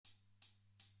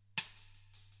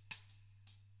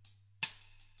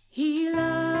He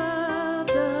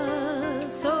loves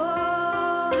us,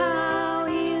 oh how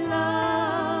he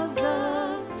loves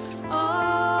us,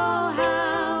 oh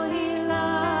how he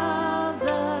loves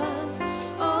us,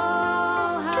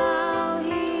 oh how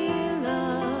he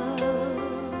loves.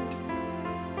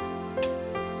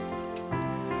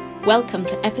 Welcome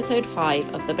to episode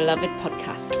 5 of the Beloved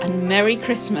podcast, and Merry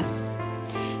Christmas!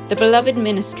 The Beloved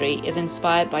ministry is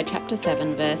inspired by chapter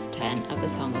 7 verse 10 of the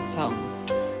Song of Songs.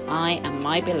 I am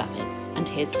my beloved's, and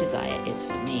his desire is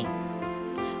for me.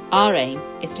 Our aim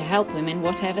is to help women,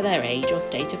 whatever their age or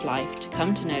state of life, to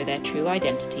come to know their true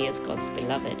identity as God's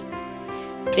beloved.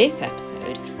 This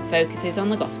episode focuses on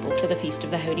the Gospel for the Feast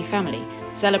of the Holy Family,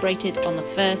 celebrated on the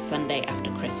first Sunday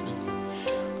after Christmas.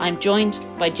 I'm joined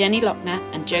by Jenny Lochner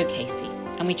and Joe Casey,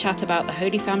 and we chat about the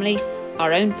Holy Family,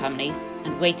 our own families,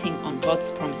 and waiting on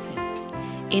God's promises.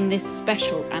 In this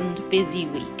special and busy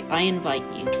week, I invite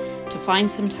you to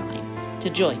find some time to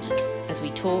join us as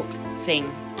we talk, sing,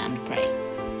 and pray.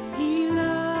 He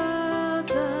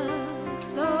loves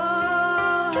us,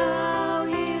 oh how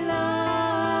he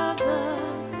loves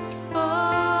us,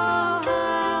 oh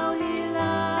how he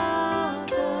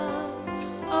loves us,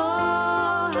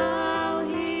 oh how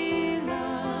he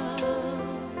loves.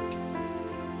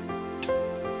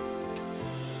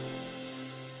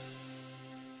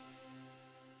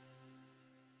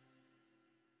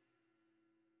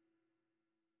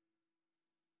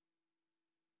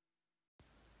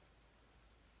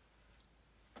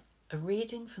 A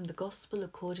reading from the Gospel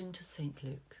according to St.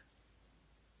 Luke.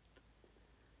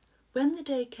 When the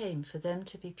day came for them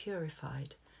to be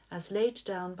purified, as laid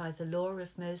down by the law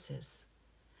of Moses,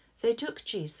 they took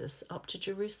Jesus up to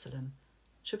Jerusalem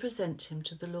to present him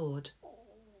to the Lord,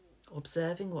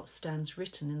 observing what stands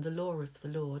written in the law of the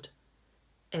Lord.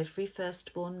 Every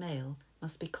firstborn male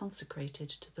must be consecrated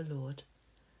to the Lord,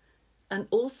 and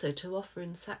also to offer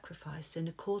in sacrifice, in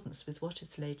accordance with what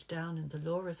is laid down in the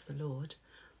law of the Lord,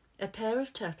 a pair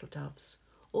of turtle doves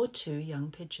or 2 young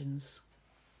pigeons.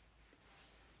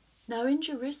 Now in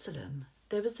Jerusalem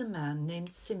there was a man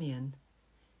named Simeon.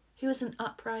 He was an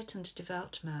upright and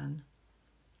devout man.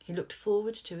 He looked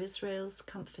forward to Israel's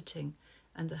comforting,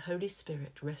 and the Holy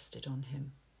Spirit rested on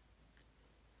him.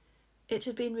 It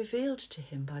had been revealed to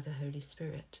him by the Holy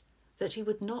Spirit that he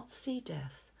would not see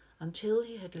death until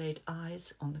he had laid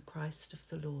eyes on the Christ of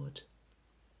the Lord.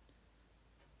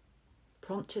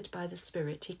 Prompted by the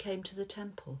Spirit, he came to the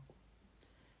temple.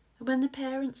 And when the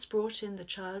parents brought in the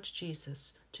child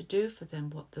Jesus to do for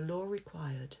them what the law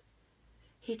required,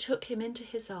 he took him into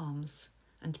his arms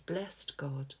and blessed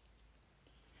God.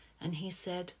 And he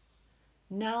said,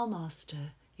 "Now,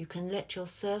 Master, you can let your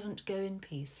servant go in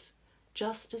peace,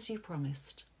 just as you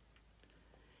promised,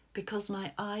 because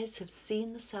my eyes have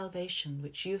seen the salvation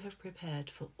which you have prepared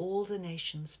for all the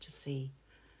nations to see,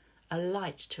 a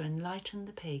light to enlighten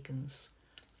the pagans,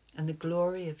 and the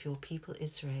glory of your people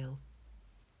Israel."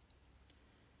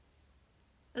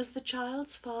 As the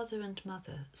child's father and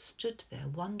mother stood there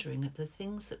wondering at the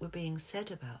things that were being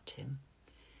said about him,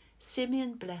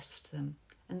 Simeon blessed them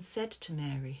and said to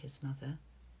Mary, his mother,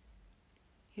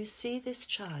 "You see this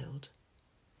child?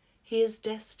 He is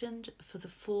destined for the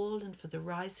fall and for the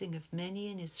rising of many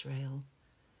in Israel,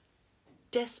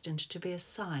 destined to be a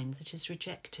sign that is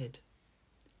rejected.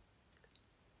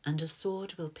 And a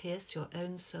sword will pierce your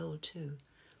own soul too,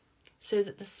 so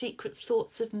that the secret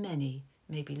thoughts of many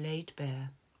may be laid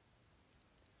bare."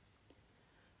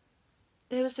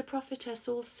 There was a prophetess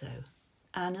also,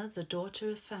 Anna, the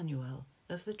daughter of Phanuel,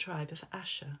 of the tribe of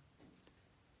Asher.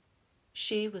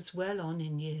 She was well on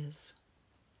in years.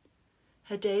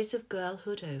 Her days of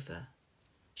girlhood over,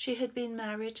 she had been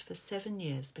married for 7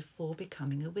 years before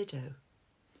becoming a widow.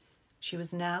 She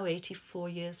was now 84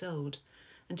 years old,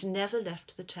 and never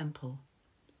left the temple,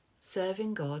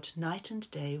 serving God night and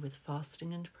day with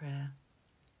fasting and prayer.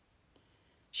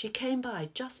 She came by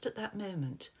just at that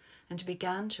moment and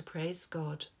began to praise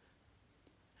God,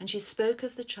 and she spoke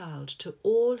of the child to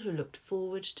all who looked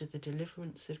forward to the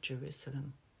deliverance of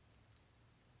Jerusalem.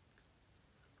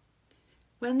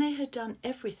 When they had done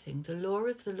everything the law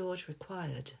of the Lord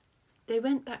required, they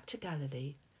went back to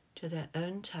Galilee, to their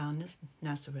own town of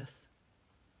Nazareth.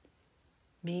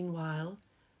 Meanwhile,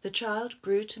 the child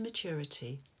grew to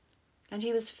maturity, and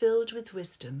he was filled with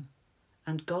wisdom,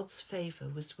 and God's favour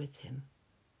was with him.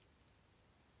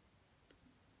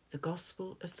 The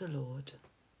Gospel of the Lord.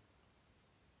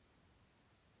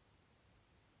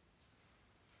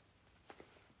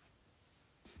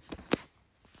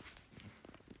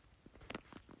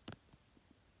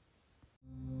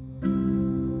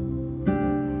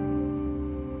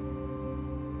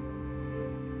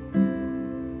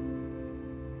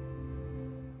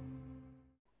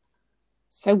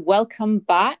 So welcome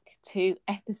back to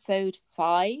episode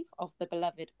 5 of the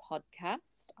Beloved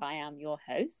podcast. I am your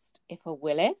host, Ifa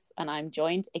Willis, and I'm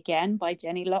joined again by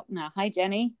Jenny Lochner. Hi,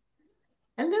 Jenny.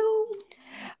 Hello.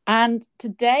 And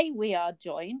today we are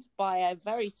joined by a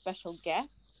very special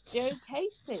guest, Jo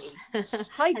Casey.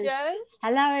 Hi, Jo.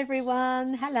 Hello,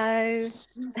 everyone. Hello.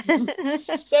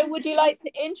 Jo, would you like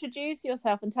to introduce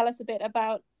yourself and tell us a bit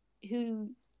about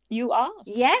who you are?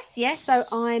 Yes. So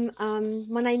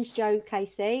my name's Jo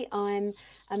Casey. I'm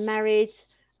a married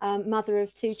mother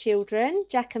of 2 children,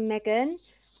 Jack and Megan.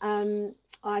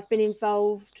 I've been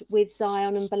involved with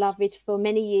Zion and Beloved for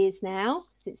many years now,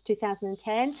 since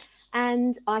 2010.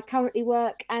 And I currently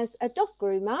work as a dog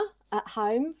groomer at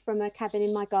home from a cabin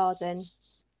in my garden.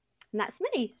 And that's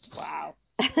me. Wow.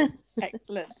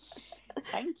 Excellent.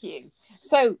 Thank you.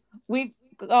 So we've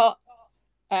got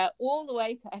all the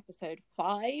way to episode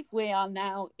 5. We are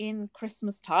now in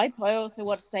Christmas tide. So I also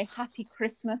want to say happy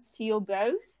Christmas to you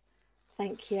both.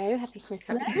 Thank you. Happy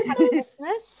Christmas. Happy Christmas.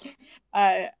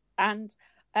 And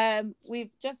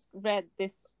we've just read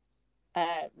this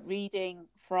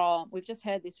we've just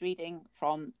heard this reading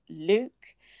from Luke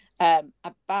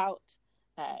about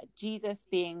Jesus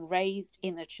being raised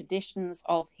in the traditions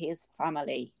of his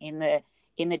family, in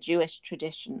the Jewish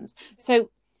traditions.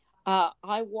 So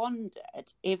I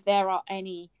wondered if there are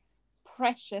any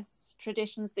precious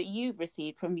traditions that you've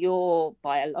received from your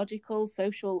biological,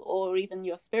 social, or even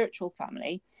your spiritual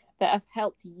family that have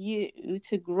helped you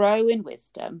to grow in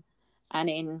wisdom and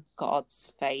in God's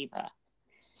favour.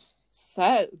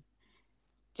 So,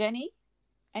 Jenny,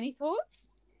 any thoughts?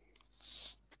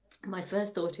 My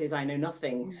first thought is I know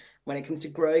nothing when it comes to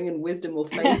growing in wisdom or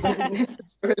favour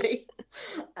necessarily.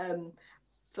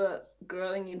 But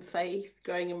growing in faith,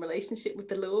 growing in relationship with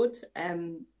the Lord,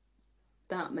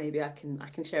 that maybe I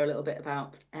can share a little bit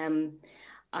about.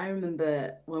 I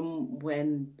remember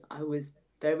when I was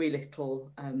very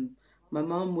little, my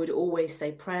mum would always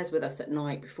say prayers with us at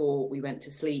night before we went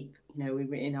to sleep. You know, we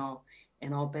were in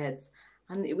our beds,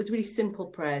 and it was really simple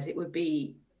prayers. It would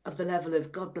be of the level of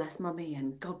God bless mummy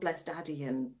and God bless daddy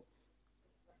and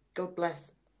God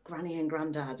bless granny and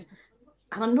granddad.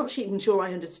 And I'm not even sure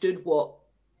I understood what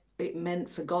it meant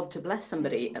for God to bless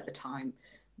somebody at the time,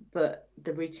 but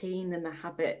the routine and the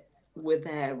habit were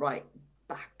there right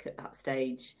back at that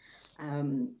stage.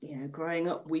 Growing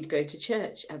up, we'd go to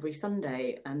church every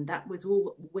Sunday, and that was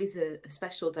always a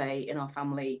special day in our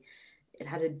family. It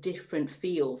had a different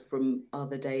feel from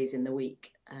other days in the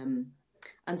week.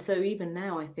 And so even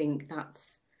now, I think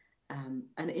that's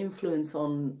an influence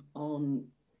on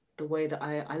the way that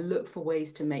I look for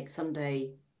ways to make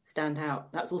Sunday stand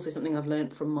out. That's also something I've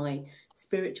learned from my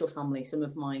spiritual family. Some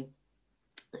of my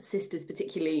sisters,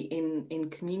 particularly in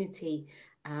community,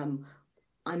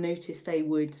 I noticed they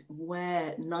would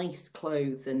wear nice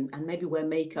clothes and maybe wear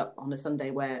makeup on a Sunday,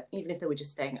 where even if they were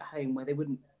just staying at home, where they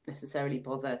wouldn't necessarily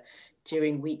bother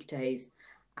during weekdays.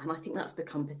 And I think that's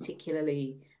become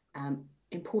particularly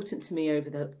important to me over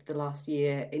the last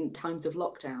year in times of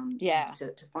lockdown. Yeah.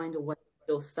 To find a way of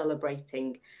still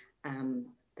celebrating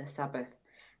the Sabbath.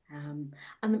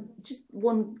 And just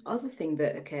one other thing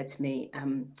that occurred to me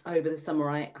over the summer,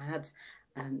 I had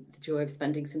the joy of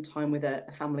spending some time with a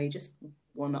family just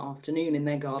one afternoon in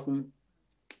their garden.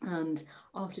 And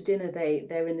after dinner,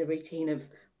 they're in the routine of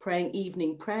praying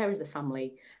evening prayer as a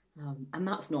family. And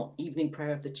that's not evening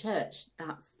prayer of the church.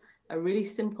 That's a really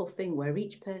simple thing where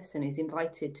each person is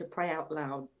invited to pray out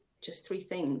loud just 3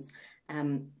 things: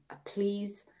 a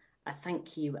please, a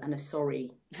thank you, and a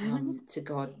sorry to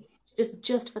God,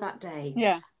 just for that day.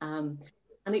 Yeah. And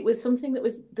it was something that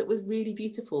was really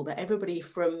beautiful, that everybody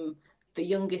from the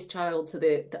youngest child to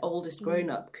the oldest grown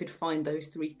up could find those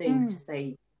 3 things to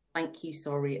say thank you,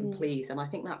 sorry, and please. And I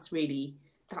think that's really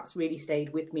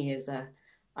stayed with me as a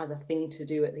thing to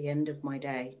do at the end of my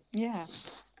day. Yeah.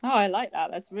 Oh, I like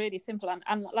that. That's really simple.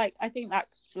 And like, I think that,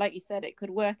 like you said, it could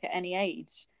work at any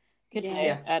age, couldn't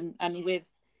it? And with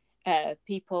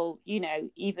people, you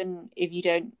know, even if you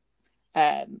don't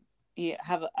you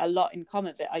have a lot in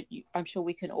common, but I'm sure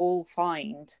we can all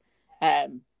find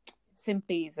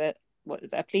simply a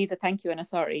please, a thank you, and a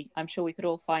sorry. I'm sure we could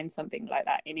all find something like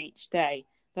that in each day.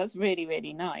 So that's really,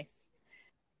 really nice.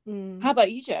 How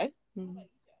about you, Jo?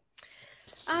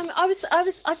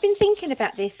 I've been thinking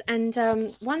about this,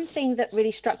 and one thing that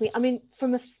really struck me, I mean,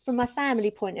 from my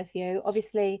family point of view,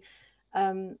 obviously,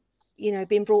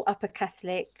 being brought up a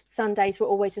Catholic, Sundays were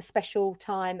always a special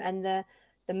time, and the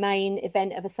main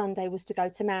event of a Sunday was to go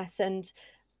to mass. And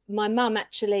my mum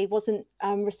actually wasn't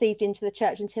received into the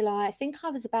church until I think I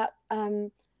was about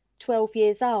 12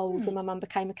 years old when my mum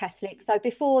became a Catholic. So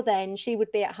before then, she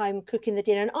would be at home cooking the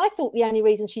dinner. And I thought the only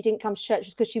reason she didn't come to church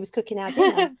was because she was cooking our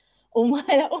dinner all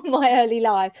my early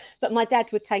life. But my dad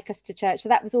would take us to church. So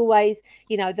that was always,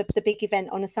 you know, the big event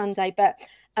on a Sunday. But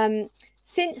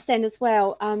since then as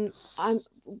well,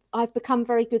 I've become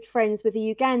very good friends with a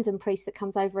Ugandan priest that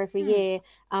comes over every year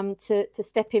to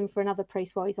step in for another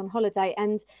priest while he's on holiday.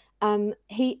 And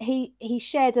he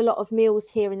shared a lot of meals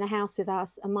here in the house with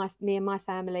us and me and my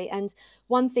family. And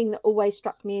one thing that always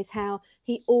struck me is how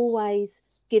he always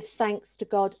gives thanks to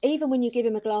God. Even when you give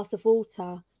him a glass of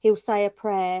water, he'll say a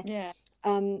prayer. Yeah.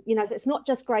 You know, it's not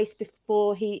just grace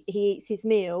before he eats his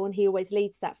meal, and he always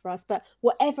leads that for us, but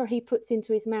whatever he puts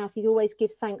into his mouth, he always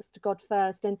gives thanks to God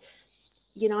first. And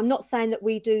you know, I'm not saying that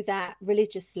we do that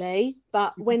religiously,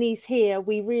 but when he's here,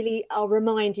 we really are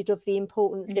reminded of the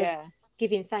importance of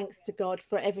giving thanks to God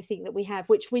for everything that we have,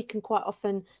 which we can quite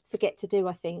often forget to do,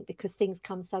 I think, because things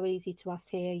come so easy to us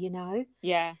here, you know.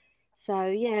 Yeah. So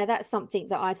yeah, that's something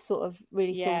that I've sort of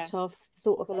really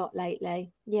thought of a lot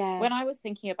lately. Yeah. When I was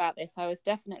thinking about this, I was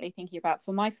definitely thinking about,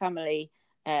 for my family,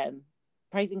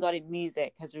 praising God in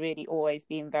music has really always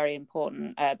been very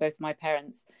important. Both my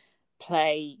parents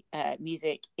play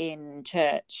music in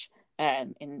church,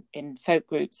 in folk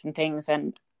groups and things,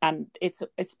 and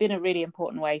it's been a really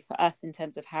important way for us in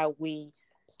terms of how we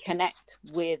connect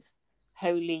with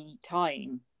holy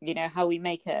time, you know, how we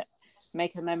make a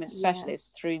moment special is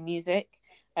through music.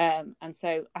 And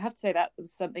so I have to say that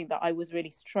was something that I was really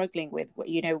struggling with,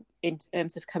 you know, in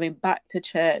terms of coming back to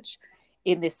church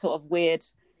in this sort of weird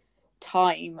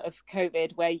time of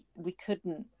COVID where we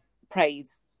couldn't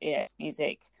praise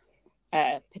music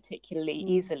particularly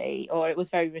easily, or it was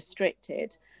very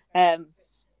restricted.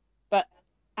 But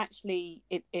actually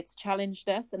it's challenged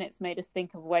us, and it's made us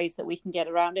think of ways that we can get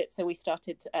around it. So we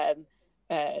started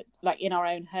like in our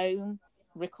own home,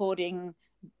 recording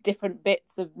different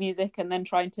bits of music and then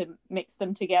trying to mix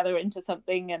them together into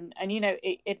something, and you know,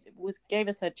 it gave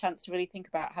us a chance to really think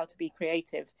about how to be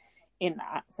creative in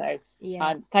that. So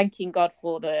I'm thanking God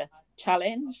for the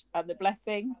challenge and the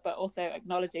blessing, but also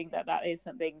acknowledging that is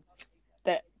something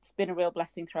that's been a real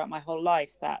blessing throughout my whole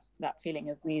life, that feeling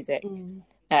of music.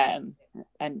 And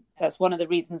that's one of the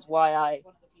reasons why I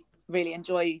really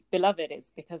enjoy Beloved,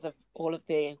 is because of all of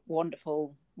the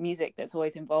wonderful music that's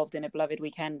always involved in a Beloved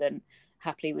weekend, and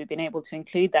happily we've been able to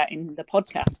include that in the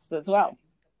podcasts as well.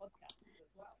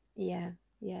 It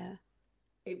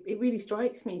really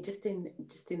strikes me just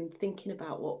in thinking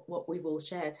about what we've all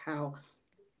shared, how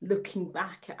looking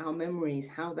back at our memories,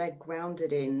 how they're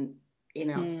grounded in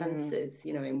our senses,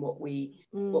 you know, in what we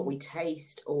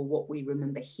taste, or what we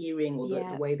remember hearing, or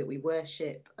the way that we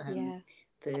worship,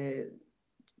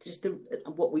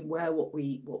 what we wear, what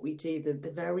we do,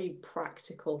 the very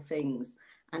practical things,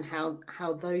 and how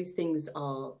those things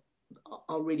are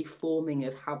really forming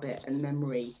of habit and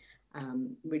memory,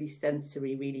 really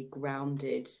sensory, really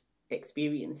grounded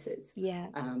experiences.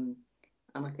 And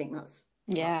I think that's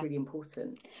really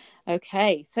important.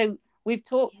 Okay, so we've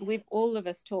all of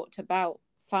us talked about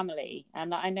family,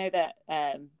 and I know that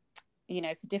you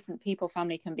know, for different people,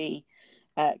 family can mean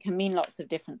lots of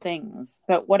different things,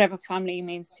 but whatever family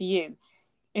means for you,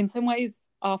 in some ways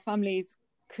our families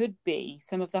could be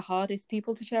some of the hardest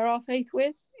people to share our faith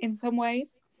with in some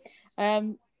ways.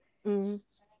 So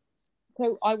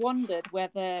I wondered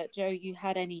whether, Jo, you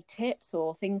had any tips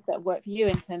or things that work for you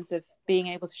in terms of being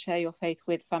able to share your faith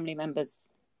with family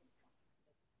members.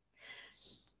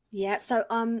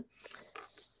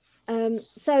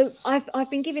 So I've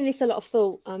been giving this a lot of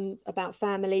thought about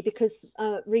family, because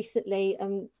recently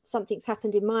something's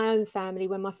happened in my own family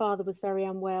when my father was very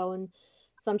unwell, and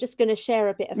so I'm just going to share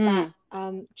a bit of that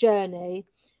journey.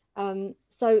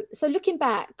 So looking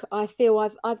back, I feel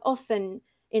I've often,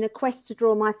 in a quest to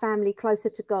draw my family closer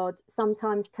to God,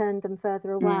 sometimes turned them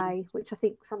further away, which I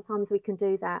think sometimes we can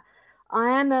do that.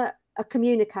 I am a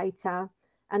communicator,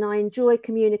 and I enjoy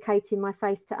communicating my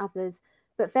faith to others,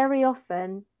 but very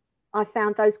often I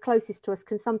found those closest to us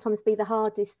can sometimes be the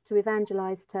hardest to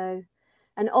evangelize to,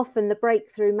 and often the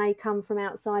breakthrough may come from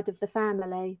outside of the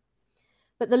family.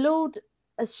 But the Lord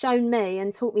has shown me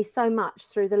and taught me so much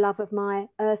through the love of my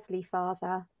earthly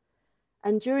father.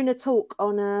 And during a talk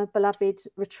on a Beloved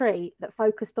retreat that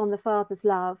focused on the Father's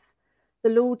love, the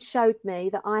Lord showed me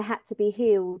that I had to be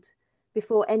healed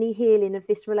before any healing of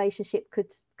this relationship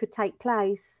could take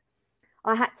place.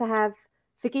 I had to have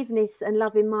forgiveness and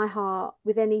love in my heart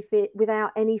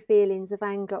without any feelings of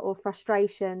anger or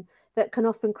frustration that can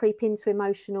often creep into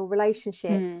emotional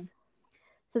relationships.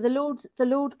 So the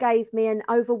Lord gave me an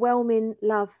overwhelming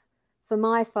love for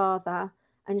my father,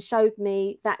 and showed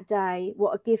me that day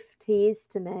what a gift he is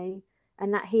to me,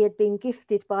 and that he had been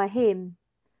gifted by him.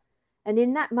 And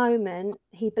in that moment,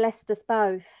 he blessed us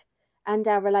both and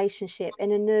our relationship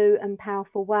in a new and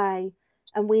powerful way.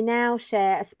 And we now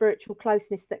share a spiritual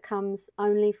closeness that comes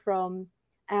only from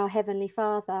our Heavenly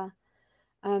Father.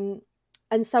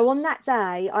 And so on that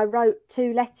day, I wrote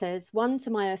 2 letters, one to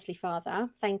my earthly father,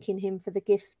 thanking him for the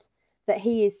gift that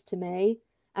he is to me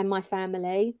and my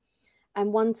family,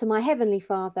 and one to my Heavenly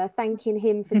Father, thanking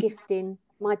him for gifting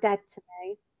my dad to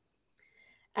me.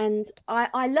 And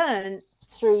I learned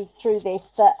through this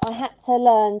that I had to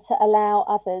learn to allow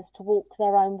others to walk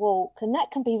their own walk. And that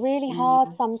can be really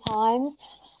hard sometimes,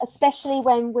 especially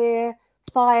when we're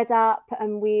fired up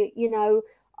and we,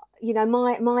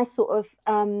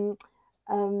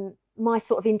 my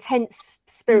sort of intense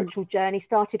spiritual journey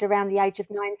started around the age of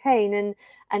 19,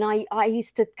 and I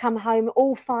used to come home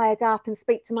all fired up and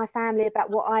speak to my family about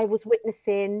what I was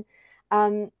witnessing,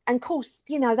 and of course,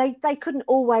 they couldn't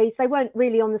always, they weren't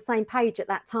really on the same page at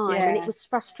that time, and it was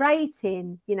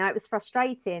frustrating,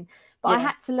 but I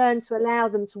had to learn to allow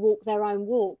them to walk their own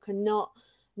walk and not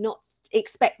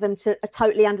expect them to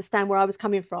totally understand where I was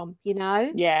coming from.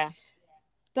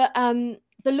 But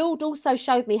the Lord also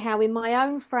showed me how in my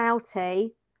own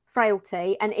frailty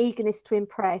and eagerness to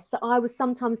impress, that I was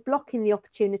sometimes blocking the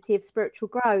opportunity of spiritual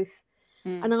growth.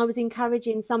 And I was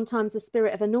encouraging sometimes a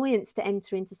spirit of annoyance to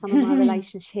enter into some of my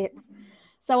relationships.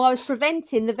 So I was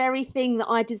preventing the very thing that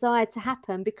I desired to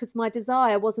happen, because my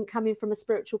desire wasn't coming from a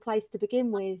spiritual place to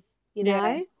begin with, you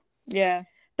know? Yeah.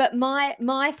 But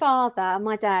my father,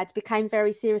 my dad, became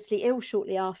very seriously ill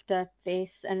shortly after this,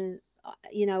 and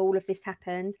all of this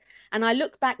happened. And I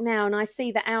look back now and I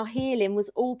see that our healing was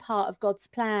all part of God's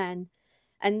plan,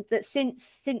 and that since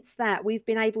that we've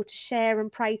been able to share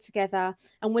and pray together,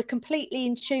 and we're completely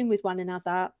in tune with one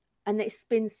another, and it's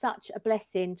been such a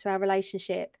blessing to our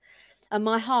relationship. And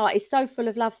my heart is so full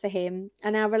of love for him,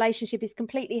 and our relationship is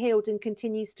completely healed and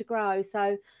continues to grow.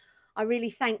 So I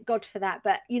really thank God for that.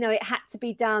 But it had to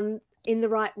be done in the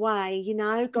right way.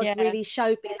 God really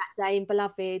showed me that day in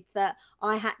Beloved that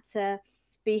I had to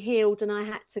be healed, and I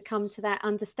had to come to that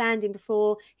understanding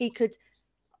before I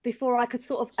could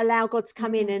sort of allow God to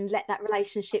come in and let that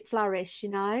relationship flourish.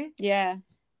 Yeah.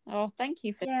 Oh, thank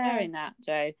you for sharing that,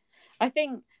 Jo. I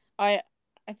think I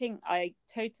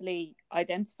totally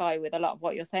identify with a lot of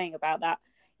what you're saying about that.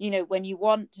 When you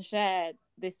want to share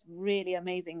this really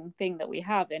amazing thing that we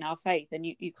have in our faith, and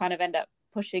you kind of end up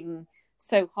pushing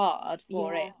so hard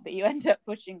for it that you end up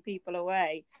pushing people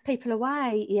away. So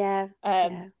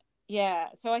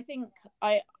I think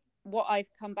what I've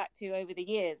come back to over the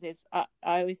years is I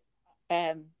always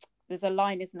there's a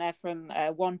line, isn't there, from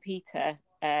 1 Peter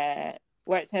where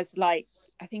it says, like,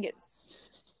 I think it's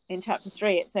in chapter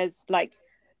 3, it says, like,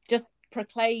 just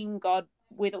proclaim God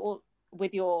with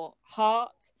your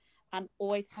heart, and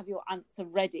always have your answer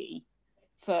ready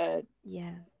for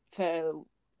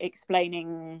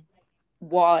explaining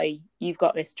why you've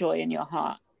got this joy in your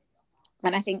heart.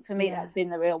 And I think for me that's been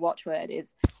the real watchword,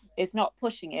 is it's not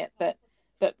pushing it, but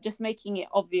just making it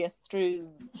obvious through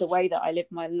the way that I live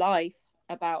my life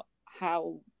about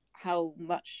how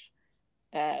much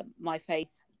my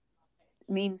faith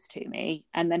means to me,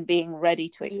 and then being ready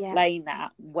to explain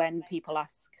that when people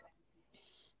ask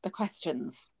the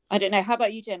questions. I don't know. How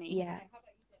about you, Jenny?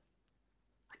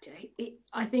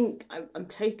 I think I'm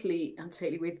totally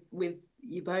with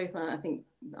you both, and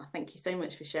I thank you so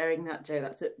much for sharing that, Jo.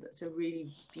 That's a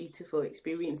really beautiful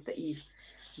experience that you've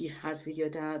had with your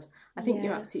dad. I think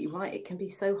you're absolutely right. It can be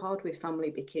so hard with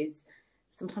family, because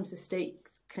sometimes the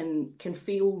stakes can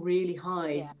feel really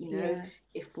high.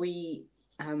 If we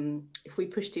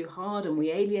push too hard and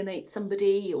we alienate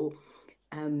somebody, or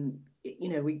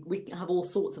we have all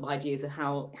sorts of ideas of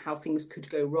how things could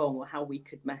go wrong, or how we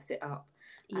could mess it up.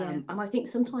 And I think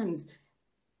sometimes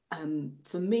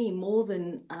for me, more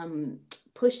than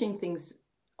pushing things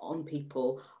on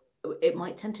people, it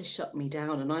might tend to shut me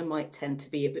down, and I might tend to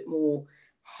be a bit more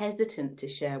hesitant to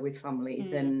share with family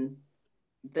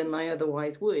than I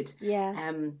otherwise would.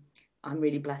 I'm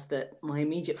really blessed that my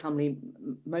immediate family,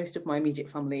 most of my immediate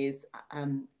family is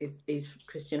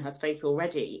Christian, has faith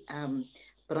already,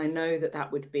 but I know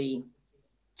that would be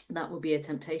a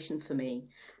temptation for me.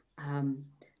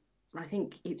 I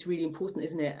think it's really important,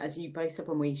 isn't it, as you both said,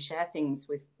 when we share things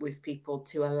with people,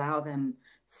 to allow them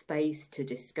space to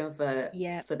discover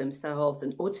for themselves,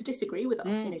 or to disagree with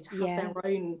us, to have their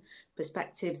own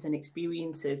perspectives and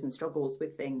experiences and struggles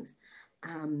with things.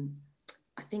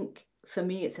 I think for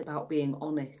me, it's about being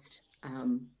honest.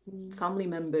 Family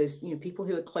members, people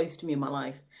who are close to me in my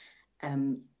life,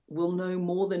 will know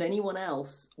more than anyone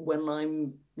else when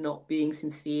I'm not being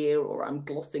sincere, or I'm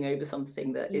glossing over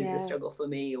something that is a struggle for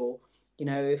me, or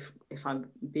if I'm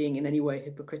being in any way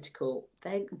hypocritical,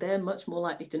 they're much more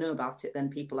likely to know about it than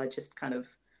people I just kind of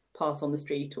pass on the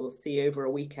street or see over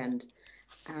a weekend.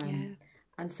 And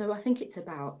so I think it's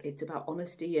about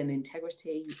honesty and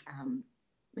integrity.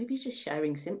 Maybe just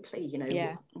sharing simply,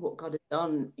 what God has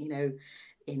done,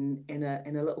 in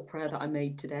a little prayer that I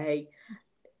made today.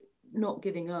 Not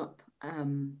giving up,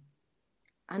 and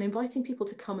inviting people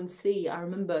to come and see. I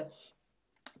remember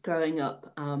growing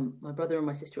up, my brother and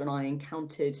my sister and I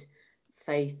encountered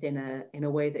faith in a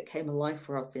way that came alive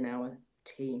for us in our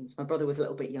teens. My brother was a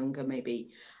little bit younger,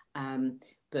 maybe,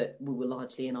 but we were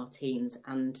largely in our teens,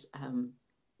 and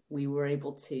we were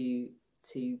able to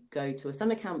go to a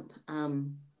summer camp,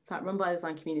 in fact, run by the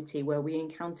Zion Community, where we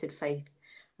encountered faith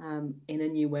in a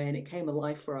new way, and it came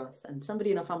alive for us. And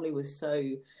somebody in our family was so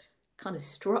kind of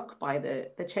struck by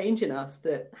the change in us,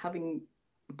 that having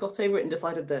got over it and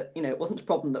decided that it wasn't a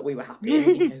problem, that we were happy,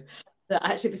 and, that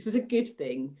actually this was a good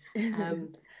thing,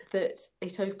 that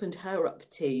it opened her up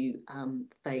to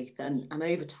faith, and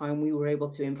over time we were able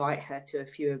to invite her to a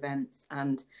few events,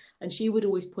 and she would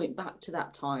always point back to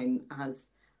that time as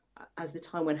the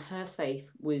time when her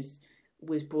faith was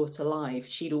brought alive.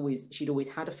 She'd always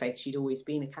had a faith, she'd always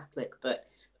been a Catholic, but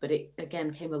it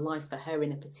again came alive for her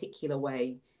in a particular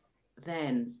way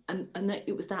then, and that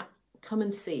it was that come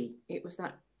and see, it was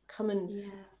that come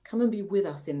and be with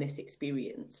us in this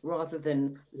experience, rather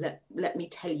than let me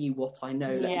tell you what I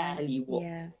know, let me tell you what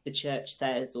the church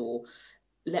says, or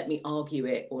let me argue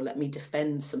it, or let me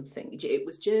defend something. It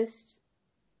was just,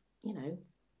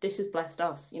 this has blessed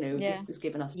us, this has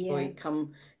given us joy,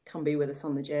 come be with us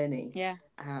on the journey.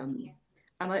 And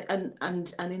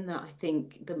in that, I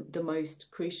think the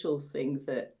most crucial thing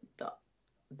that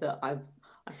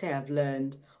I've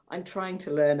learned, I'm trying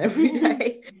to learn every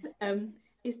day,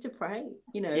 is to pray,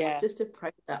 just to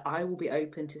pray that I will be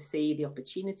open to see the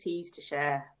opportunities to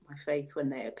share my faith when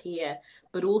they appear,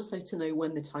 but also to know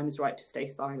when the time is right to stay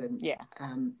silent.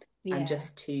 And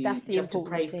just to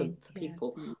pray for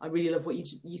people. I really love what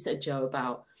you said, Jo,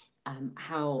 about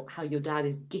how your dad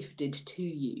is gifted to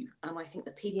you, and I think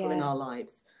the people in our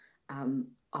lives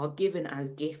are given as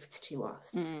gifts to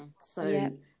us.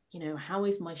 So how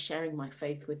is my sharing my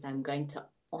faith with them going to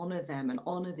honor them and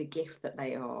honor the gift that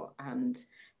they are, and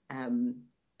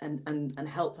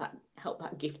help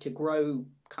that gift to grow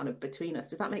kind of between us?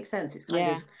 Does that make sense? It's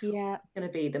kind of going to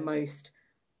be the most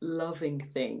loving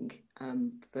thing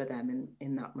for them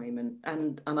in that moment,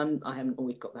 and I haven't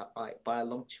always got that right by a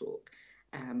long chalk,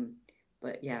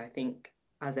 but I think,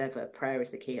 as ever, prayer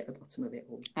is the key at the bottom of it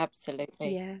all.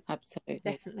 Absolutely,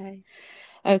 definitely.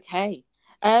 Okay.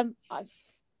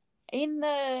 In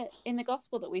the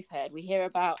gospel that we've heard, we hear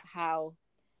about how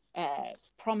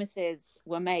promises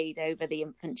were made over the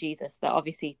infant Jesus that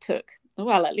obviously took,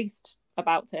 at least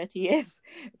about 30 years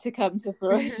to come to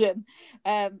fruition.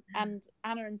 And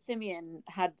Anna and Simeon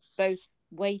had both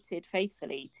waited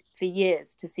faithfully for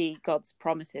years to see God's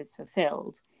promises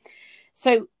fulfilled.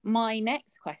 So my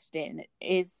next question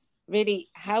is really,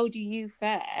 how do you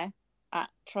fare at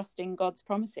trusting God's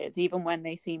promises, even when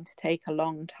they seem to take a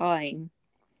long time?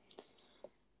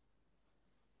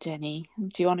 Jenny,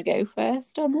 do you want to go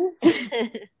first on this?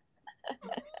 I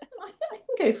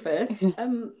can go first.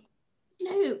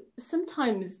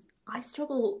 Sometimes I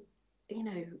struggle,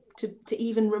 to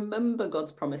even remember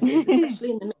God's promises,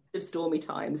 especially in the midst of stormy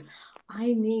times.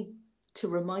 I need to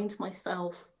remind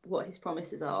myself what his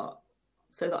promises are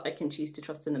so that I can choose to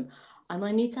trust in them. And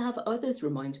I need to have others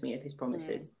remind me of his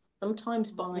promises. Sometimes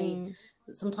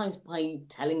by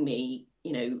telling me,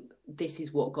 this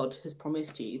is what God has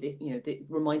promised you,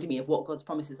 reminding me of what God's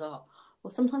promises are. Or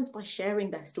sometimes by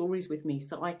sharing their stories with me,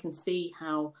 so I can see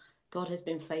how God has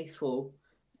been faithful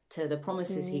to the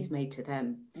promises he's made to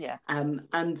them.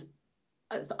 And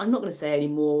I'm not going to say any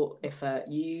more. If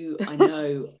you, I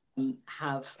know,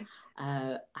 have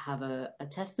a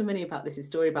testimony about this, a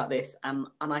story about this, and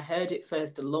I heard it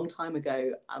first a long time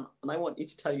ago, and I want you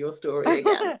to tell your story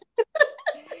again.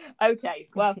 Okay,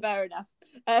 well, fair enough.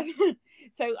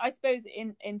 So I suppose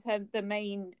in terms, the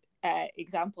main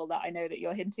example that I know that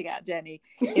you're hinting at, Jenny,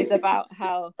 is about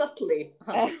how subtly,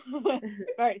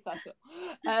 very subtle.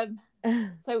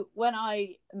 So when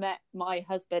I met my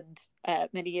husband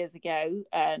many years ago,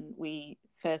 and we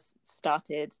first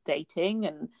started dating,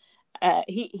 and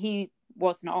he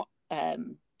was not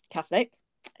Catholic.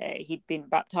 He'd been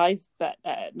baptized, but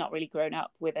not really grown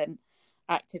up with an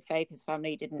active faith. His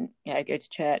family didn't go to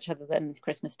church other than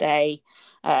Christmas Day,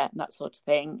 and that sort of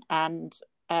thing. And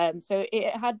so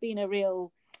it had been a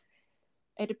real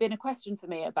it had been a question for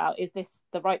me about, is this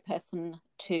the right person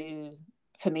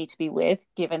for me to be with,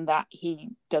 given that he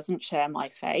doesn't share my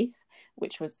faith,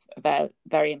 which was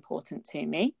very important to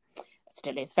me,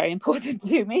 still is very important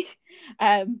to me.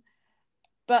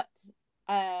 But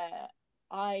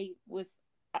I was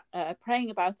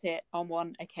praying about it on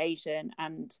one occasion,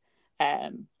 and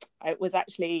I was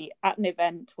actually at an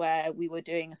event where we were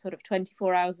doing a sort of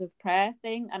 24 hours of prayer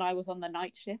thing, and I was on the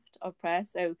night shift of prayer.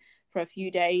 So for a few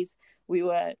days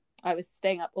I was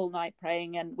staying up all night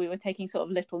praying, and we were taking sort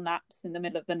of little naps in the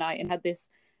middle of the night, and had this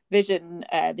vision,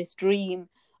 this dream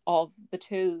of the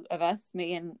two of us,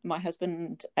 me and my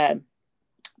husband,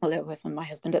 although it wasn't my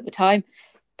husband at the time,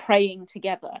 praying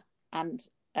together. And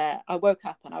I woke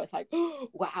up and I was like, oh,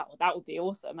 wow, that would be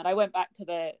awesome. And I went back to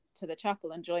the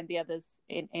chapel and joined the others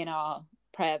in our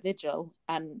prayer vigil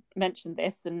and mentioned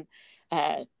this. And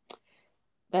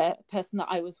the person that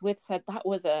I was with said that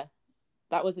was a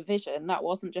vision. That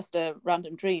wasn't just a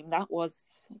random dream. That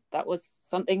was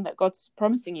something that God's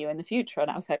promising you in the future. And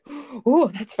I was like,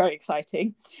 oh, that's very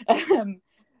exciting. But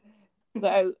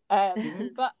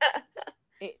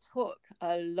it took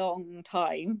a long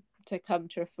time to come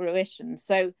to fruition.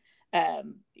 So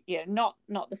not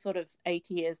the sort of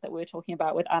 80 years that we were talking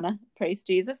about with Anna, praise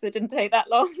Jesus, it didn't take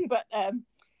that long. But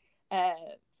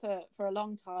for a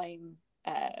long time,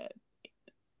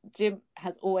 Jim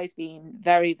has always been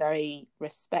very, very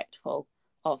respectful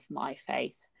of my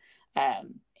faith.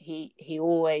 He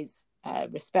always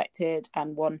respected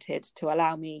and wanted to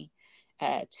allow me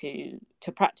to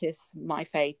practice my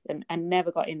faith, and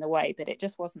never got in the way. But it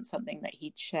just wasn't something that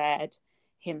he'd shared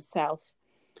himself.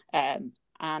 And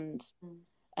on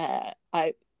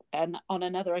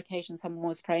another occasion, someone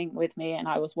was praying with me, and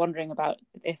I was wondering about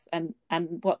this, and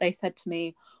what they said to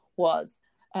me was,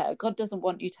 God doesn't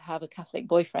want you to have a Catholic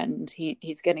boyfriend.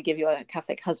 He's going to give you a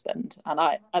Catholic husband. And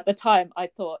at the time I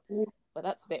thought, well,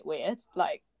 that's a bit weird.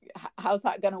 Like, how's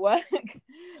that going to work?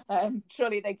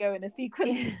 Surely they go in a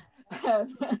sequence.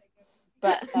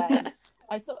 But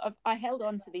I held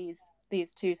on to these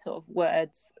two sort of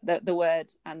words, the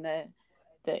word and the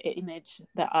image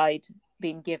that I'd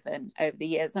been given over the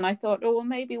years. And I thought, oh, well,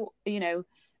 maybe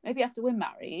after we're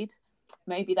married,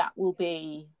 maybe that will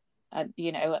be, at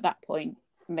that point,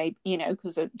 maybe,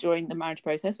 because during the marriage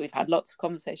process, we've had lots of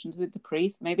conversations with the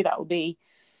priest. Maybe that will be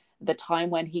the time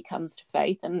when he comes to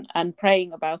faith, and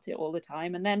praying about it all the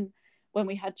time. And then when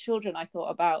we had children, I thought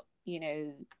about,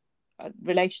 the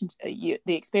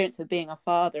experience of being a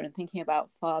father, and thinking about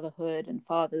fatherhood and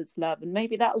father's love. And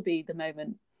maybe that will be the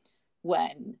moment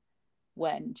when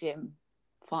Jim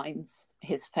finds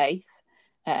his faith.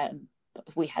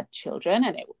 We had children,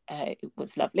 and it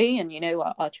was lovely, and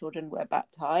our children were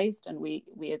baptized, and we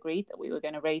agreed that we were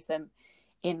going to raise them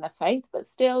in the faith, but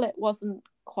still it wasn't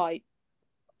quite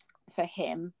for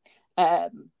him.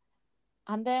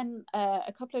 And then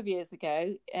a couple of years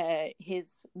ago,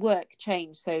 his work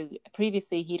changed. So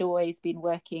previously he'd always been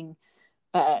working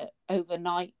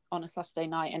overnight on a Saturday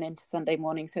night and into Sunday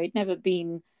morning, so he'd never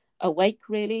been awake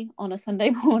really on a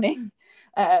Sunday morning.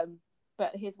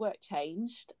 But his work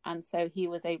changed, and so he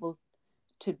was able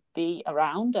to be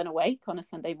around and awake on a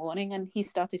Sunday morning, and he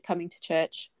started coming to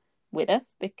church with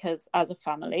us, because as a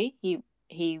family he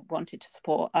wanted to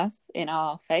support us in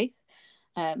our faith.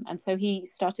 And so he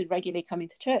started regularly coming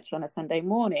to church on a Sunday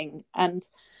morning, and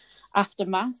after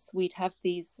Mass we'd have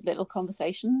these little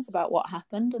conversations about what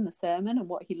happened in the sermon, and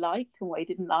what he liked and what he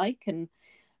didn't like. And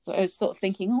I was sort of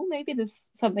thinking, oh, maybe there's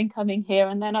something coming here.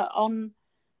 And then on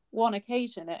one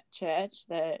occasion at church,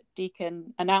 the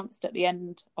deacon announced at the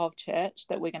end of church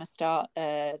that we're going to start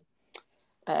RCIA.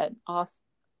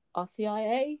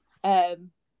 I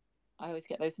always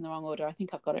get those in the wrong order. I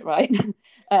think I've got it right.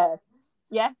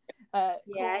 Yeah,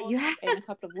 you have in a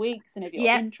couple of weeks. And if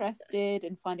you're interested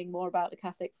in finding more about the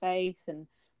Catholic faith and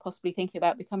possibly thinking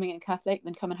about becoming a Catholic,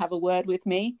 then come and have a word with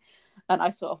me. And I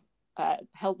sort of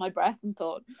held my breath and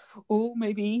thought, oh,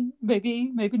 maybe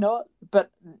not,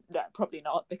 but no, probably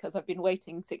not, because I've been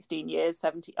waiting 16 years,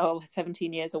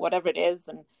 17 years or whatever it is,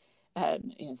 and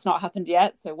it's not happened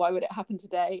yet, so why would it happen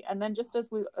today? And then just as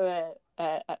we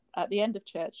at the end of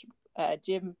church,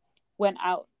 Jim went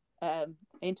out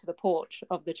into the porch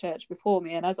of the church before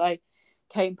me, and as I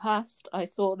came past, I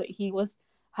saw that he was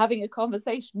having a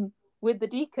conversation with the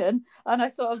deacon, and I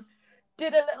sort of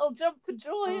did a little jump for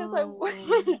joy as I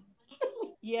went.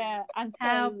 Yeah, and so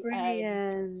how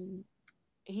brilliant.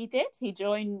 He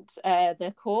joined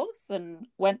the course and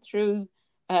went through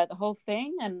the whole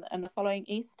thing, and the following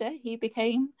Easter he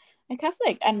became a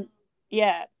Catholic. And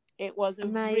yeah, it was a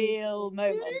real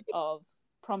moment of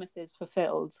promises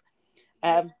fulfilled.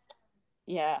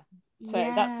 Yeah, So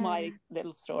that's my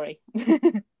little story.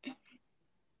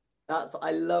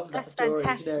 I love that That's story.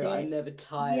 fantastic. Do you know, I never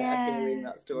tire of hearing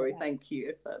that story. Yeah. Thank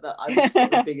you for that. I've just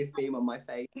got the biggest beam on my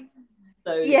face.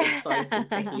 So excited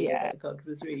to hear that God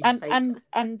was really faithful.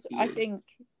 And I think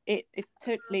it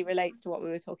totally relates to what we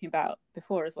were talking about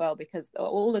before as well, because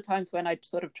all the times when I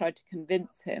sort of tried to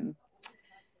convince him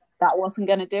that wasn't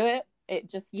going to do it,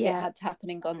 it had to happen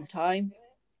in God's time,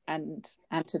 and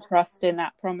to trust in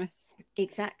that promise.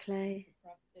 Exactly.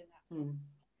 Mm.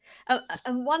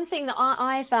 And one thing that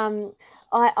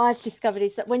I've discovered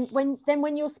is that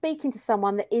when you're speaking to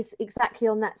someone that is exactly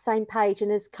on that same page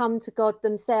and has come to God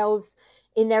themselves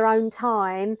in their own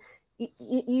time,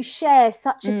 you share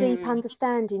such a deep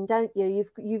understanding, don't you?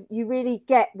 You really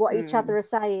get what each other are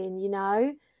saying, you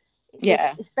know.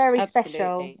 It's very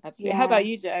special. Absolutely. How about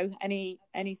you, Jo? Any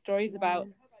stories about?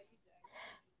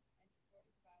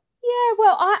 Yeah,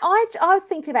 well, I was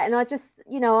thinking about it, and I just,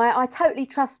 you know, I totally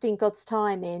trust in God's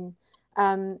timing,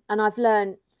 and I've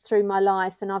learned through my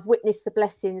life, and I've witnessed the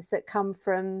blessings that come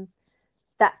from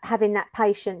that, having that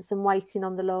patience and waiting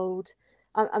on the Lord.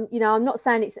 I'm not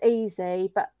saying it's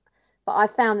easy, but I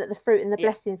found that the fruit and the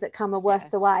blessings that come are worth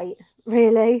the wait,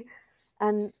 really,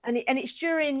 and it's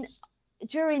during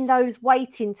those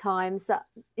waiting times that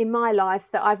in my life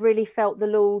that I've really felt the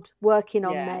Lord working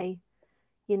on me,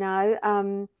 you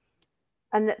know.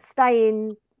 And that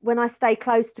when I stay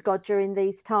close to God during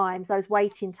these times, those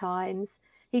waiting times,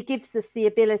 he gives us the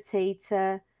ability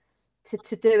to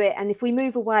do it. And if we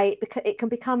move away, it can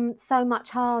become so much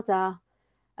harder.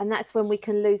 And that's when we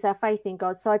can lose our faith in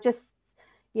God. So I just,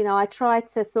 I try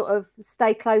to sort of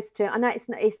stay close to him. I know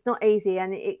it's not easy.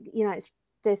 And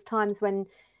there's times when,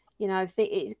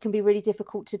 it can be really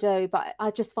difficult to do, but I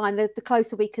just find that the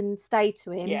closer we can stay to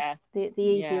him, the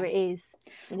easier it is.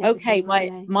 Okay,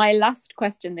 my last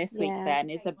question this week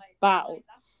then is about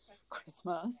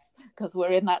Christmas, because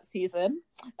we're in that season.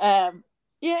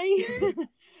 Yay!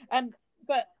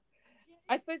 But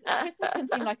I suppose Christmas can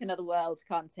seem like another world,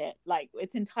 can't it? Like,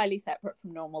 it's entirely separate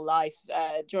from normal life.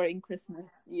 During Christmas,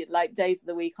 like, days of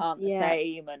the week aren't the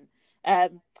same,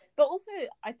 and but also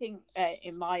I think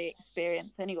in my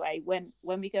experience anyway, when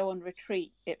we go on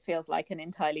retreat, it feels like an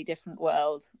entirely different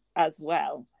world as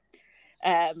well.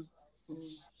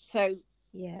 So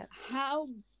how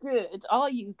good are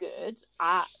you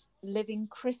at living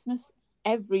Christmas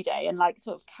every day and like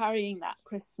sort of carrying that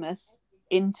Christmas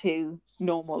into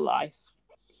normal life?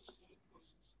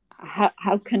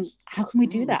 How can we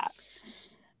do that,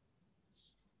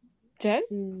 Jo?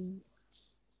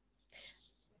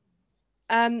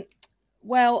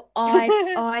 Well,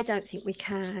 I don't think we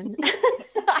can.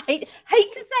 I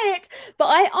hate to say it, but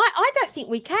I don't think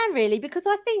we can really, because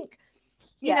I think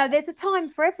there's a time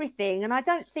for everything, and I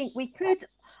don't think we could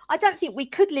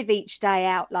live each day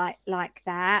out like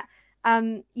that.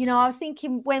 I was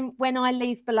thinking when I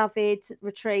leave Beloved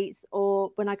retreats,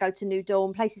 or when I go to New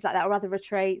Dawn, places like that, or other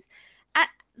retreats,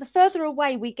 the further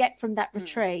away we get from that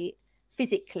retreat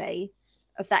physically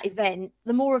of that event,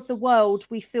 the more of the world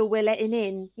we feel we're letting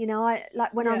in. I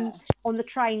like when I'm on the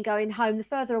train going home, the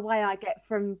further away I get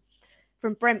from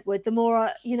Brentwood, the more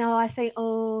I think,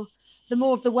 the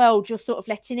more of the world you're sort of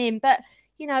letting in. But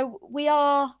we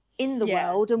are in the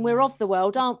world, and we're of the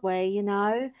world, aren't we?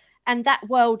 And that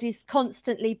world is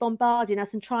constantly bombarding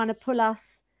us and trying to pull us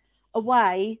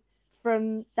away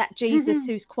from that Jesus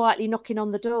who's quietly knocking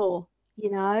on the door.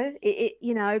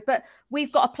 But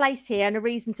we've got a place here and a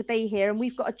reason to be here, and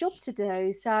we've got a job to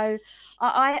do. So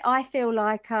I feel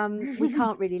like we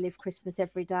can't really live Christmas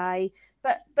every day,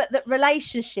 but that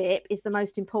relationship is the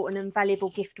most important and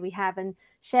valuable gift we have, and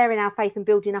sharing our faith and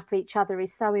building up each other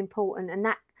is so important, and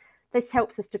that this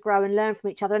helps us to grow and learn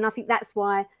from each other. And I think that's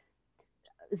why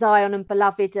Zion and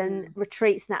Beloved and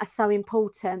retreats and that are so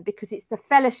important, because it's the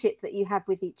fellowship that you have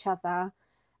with each other.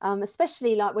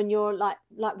 Especially like when you're like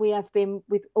we have been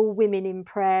with all women in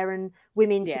prayer and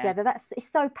women together. It's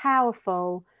so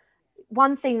powerful.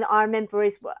 One thing that I remember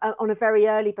is on a very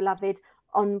early Beloved,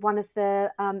 on one of the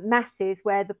masses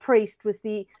where the priest was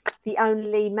the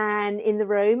only man in the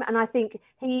room, and I think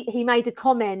he made a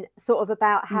comment sort of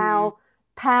about how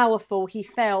powerful he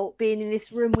felt being in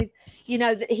this room with,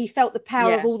 that he felt the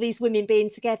power of all these women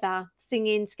being together,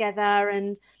 singing together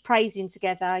and praising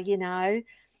together,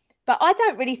 But I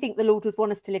don't really think the Lord would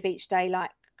want us to live each day like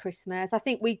Christmas. I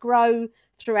think we grow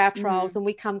through our trials and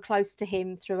we come close to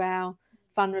him through our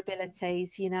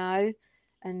vulnerabilities, and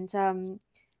and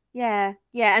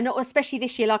especially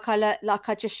this year, like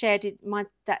I just shared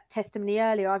that testimony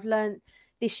earlier, I've learned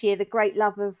this year the great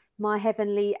love of my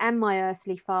heavenly and my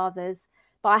earthly fathers,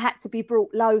 but I had to be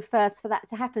brought low first for that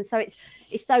to happen. So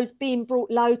it's those being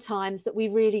brought low times that we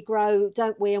really grow,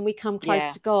 don't we? And we come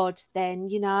close to God then,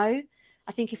 you know.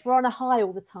 I think if we're on a high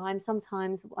all the time,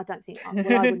 sometimes I don't think,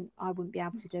 well, I wouldn't be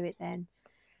able to do it then.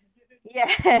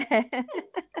 Yeah.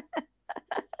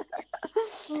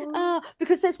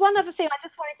 Because there's one other thing I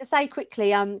just wanted to say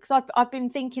quickly, because I've been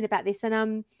thinking about this,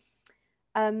 and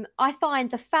I find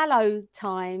the fallow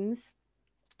times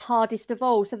hardest of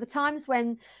all. So the times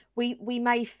when we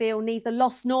may feel neither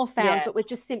lost nor found, but we're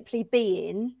just simply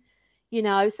being, you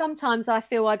know. Sometimes I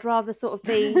feel I'd rather sort of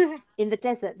be in the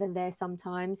desert than there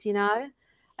sometimes, you know.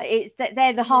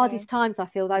 They're the hardest times, I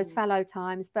feel, those fallow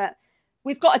times, but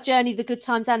we've got to journey the good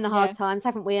times and the hard times,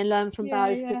 haven't we, and learn from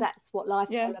both, because that's what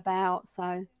life's all about.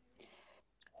 So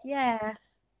yeah,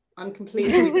 I'm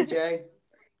completely with you, Jo.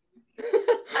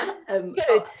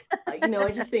 Good. You know,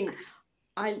 I just think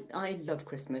I love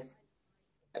Christmas.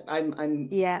 I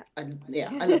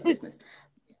love Christmas.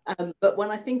 But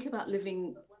when I think about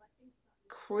living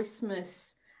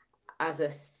Christmas as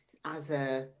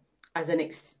an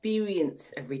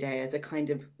experience every day, as a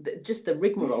kind of just the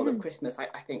rigmarole of Christmas, I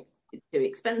think it's too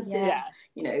expensive.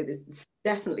 You know, there's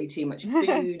definitely too much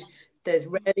food. There's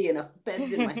rarely enough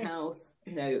beds in my house.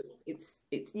 You know, it's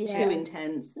too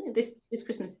intense. This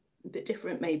Christmas a bit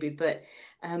different maybe, but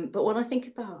when I think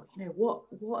about, you know,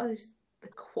 what is the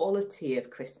quality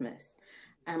of Christmas,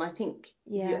 and I think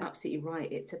you're absolutely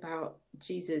right. It's about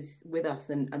Jesus with us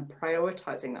and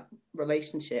prioritizing that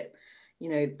relationship. You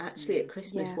know, actually at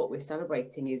Christmas, what we're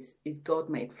celebrating is God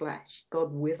made flesh,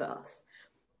 God with us,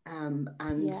 and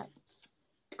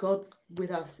God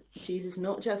with us, Jesus,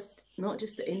 not just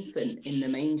the infant in the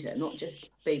manger, not just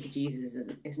baby Jesus,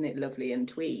 and isn't it lovely and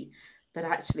twee, but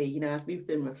actually, you know, as we've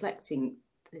been reflecting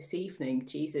this evening,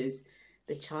 Jesus,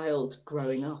 the child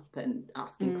growing up and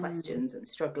asking questions and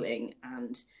struggling,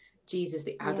 and Jesus,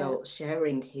 the adult,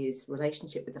 sharing his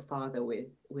relationship with the Father, with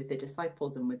the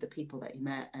disciples and with the people that he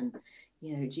met, and,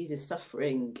 you know, Jesus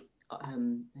suffering,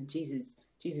 and Jesus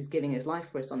giving his life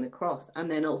for us on the cross, and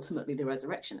then ultimately the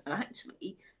resurrection. And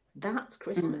actually, that's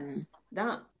Christmas.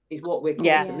 That is what we're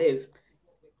called to live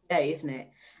today, isn't it?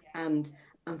 And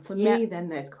for me, then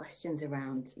there's questions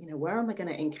around, you know, where am I going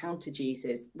to encounter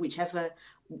Jesus? Whichever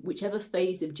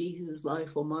phase of Jesus's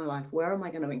life or my life, where am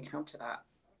I going to encounter that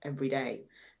every day?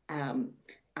 And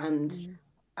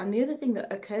the other thing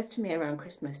that occurs to me around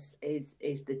Christmas is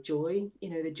the joy,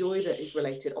 you know, the joy that is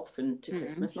related often to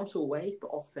Christmas, not always, but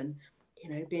often, you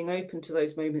know, being open to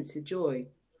those moments of joy.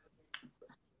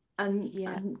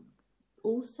 And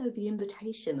also the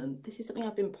invitation, and this is something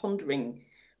I've been pondering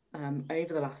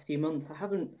over the last few months.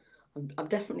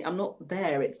 I'm not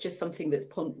there. It's just something that's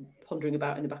pondering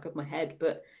about in the back of my head.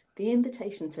 But the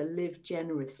invitation to live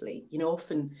generously. You know,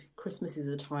 often Christmas is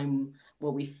a time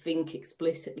where we think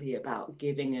explicitly about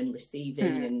giving and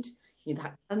receiving, and you know,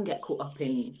 that can get caught up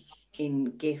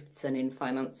in gifts and in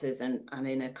finances and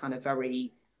in a kind of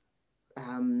very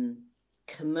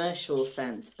commercial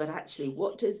sense. But actually,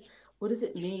 what does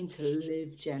it mean to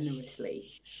live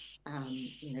generously?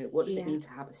 You know, what does it mean to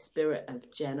have a spirit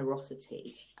of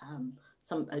generosity?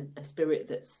 A spirit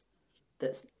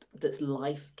that's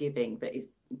life-giving, that is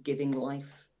giving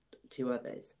life to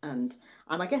others. And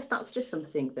I guess that's just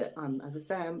something that as I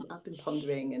say, I've been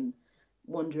pondering and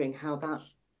wondering how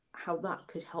that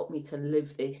could help me to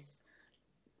live this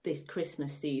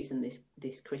Christmas season,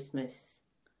 this Christmas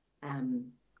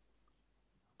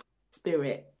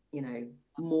spirit, you know,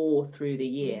 more through the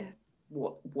year,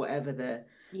 whatever the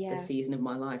season of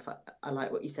my life. I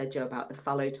like what you said, Jo, about the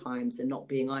fallow times and not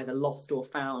being either lost or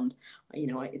found. You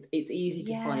know, it's easy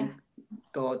to find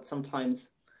God sometimes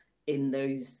in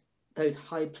those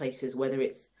high places, whether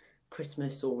it's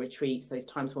Christmas or retreats, those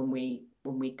times when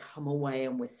we come away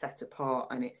and we're set apart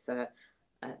and it's a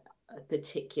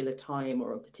particular time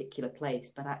or a particular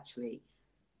place, but actually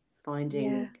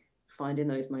finding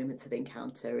those moments of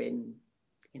encounter in,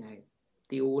 you know,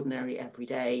 the ordinary,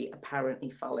 everyday, apparently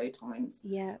fallow times,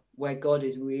 where God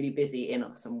is really busy in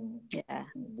us and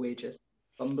we're just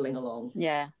bumbling along.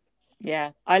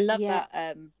 I love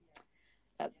that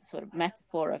sort of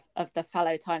metaphor of the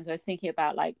fallow times. I was thinking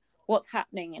about, like, what's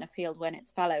happening in a field when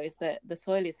it's fallow is that the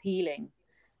soil is healing.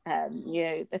 You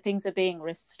know, the things are being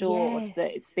restored,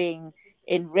 that it's being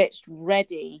enriched,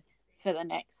 ready for the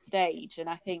next stage. And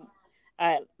I think,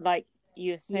 like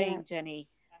you were saying, Jenny,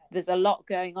 there's a lot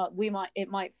going on. It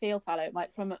might feel fallow. It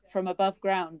might, from above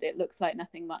ground, it looks like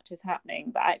nothing much is happening,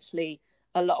 but actually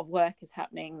a lot of work is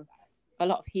happening, a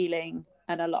lot of healing,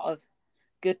 and a lot of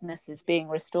goodness is being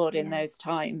restored in those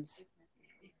times.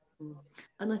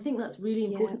 And I think that's really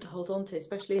important to hold on to,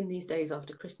 especially in these days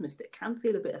after Christmas that can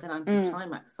feel a bit of an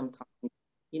anticlimax sometimes.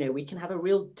 You know, we can have a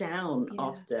real down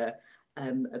after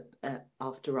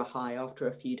a high, after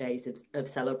a few days of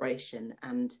celebration,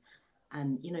 and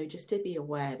you know, just to be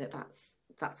aware that that's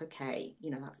okay.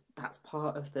 You know, that's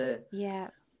part of the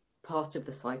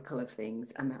cycle of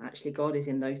things, and that actually God is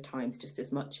in those times just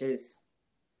as much as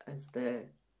the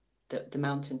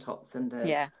mountaintops and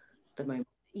the moment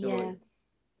of joy.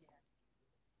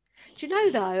 Do you know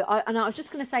though, I was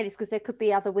just going to say this because there could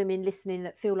be other women listening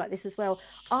that feel like this as well.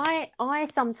 I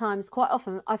sometimes, quite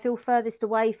often, I feel furthest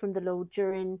away from the Lord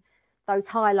during those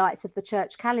highlights of the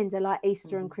church calendar, like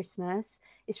Easter and Christmas.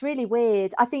 It's really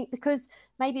weird. I think because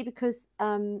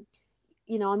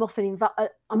you know, I'm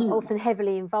often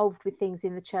heavily involved with things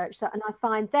in the church. So, and I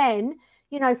find then,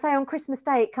 you know, say on Christmas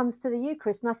Day it comes to the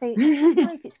Eucharist, and I think,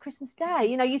 if it's Christmas Day,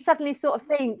 you know, you suddenly sort of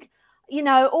think, you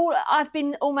know, I've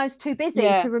been almost too busy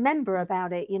to remember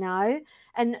about it, you know.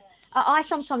 And I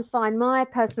sometimes find my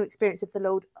personal experience of the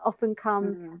Lord often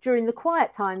come during the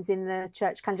quiet times in the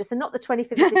church calendar, so not the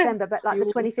 25th of December, but like the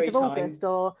 25th of August,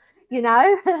 or, you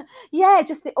know,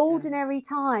 just the ordinary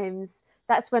times.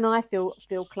 That's when I feel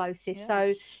closest.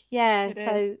 So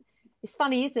so it's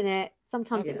funny, isn't it?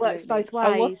 Sometimes it works both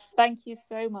ways. Well, thank you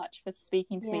so much for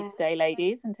speaking to me today,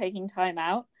 ladies, and taking time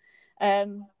out.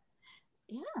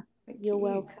 You're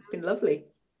welcome. It's been lovely.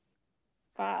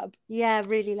 Fab. Yeah,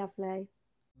 really lovely.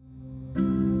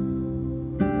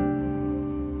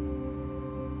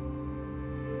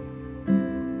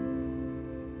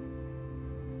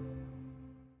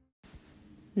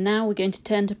 Now we're going to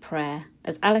turn to prayer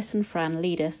as Alice and Fran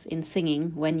lead us in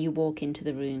singing When You Walk Into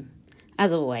the Room.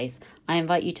 As always, I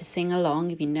invite you to sing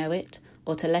along if you know it,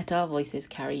 or to let our voices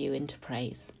carry you into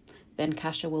praise. Then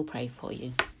Kasia will pray for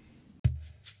you.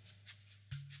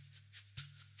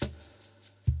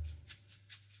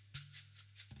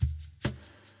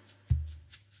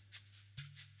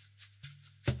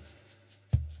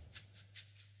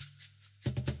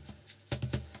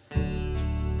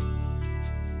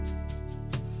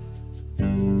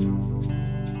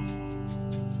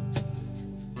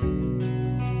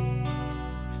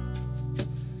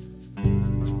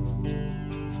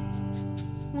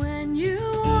 When you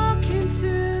walk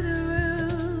into the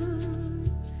room,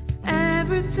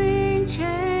 everything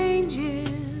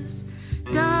changes.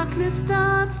 Darkness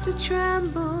starts to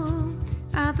tremble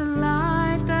at the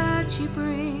light that you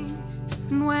bring.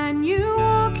 And when you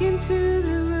walk into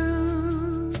the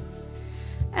room,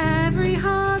 every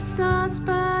heart starts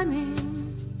burning,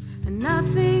 and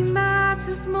nothing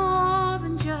matters more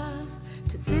than just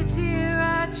to sit here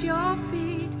at your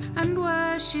feet and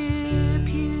worship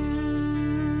you.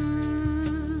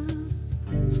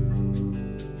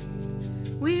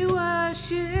 We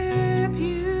worship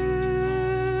you.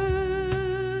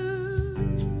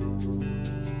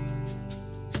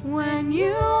 When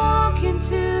you walk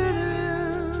into the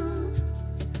room,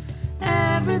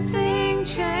 everything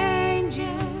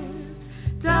changes.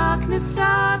 Darkness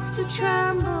starts to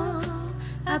tremble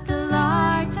at the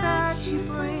light that you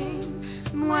bring.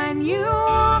 And when you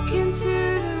walk into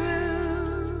the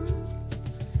room,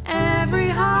 every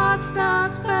heart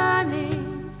starts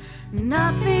burning.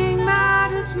 Nothing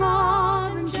matters more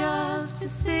than just to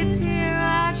sit here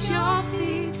at your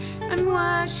feet and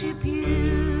worship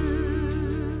you.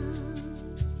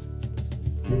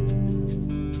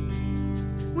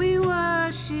 We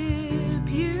worship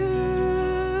you.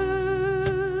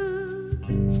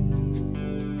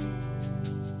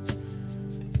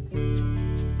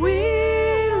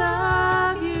 We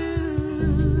love you.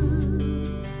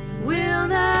 We'll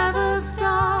never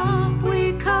stop.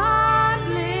 We can't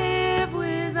live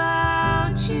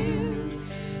without you,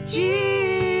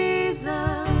 Jesus.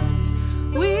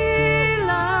 We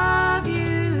love you.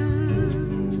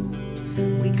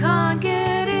 We can't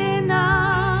get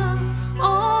enough.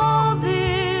 All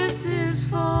this is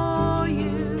for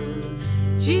you,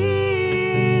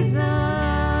 Jesus.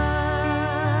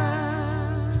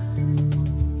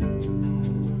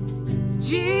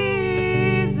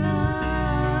 Jesus.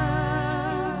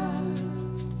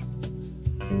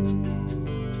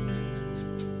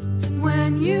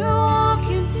 When you walk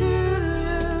into the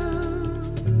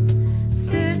room,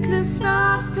 sickness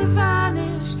starts to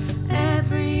vanish.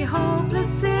 Every hopeless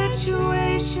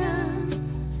situation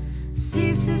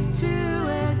ceases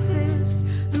to exist.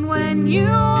 And when you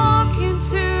walk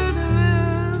into the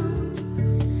room,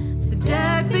 the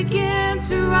dead begin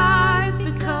to rise,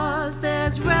 because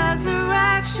there's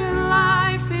resurrection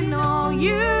life in all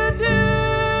you do.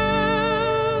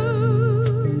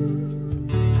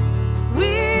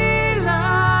 We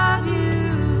love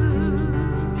you.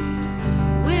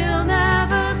 We'll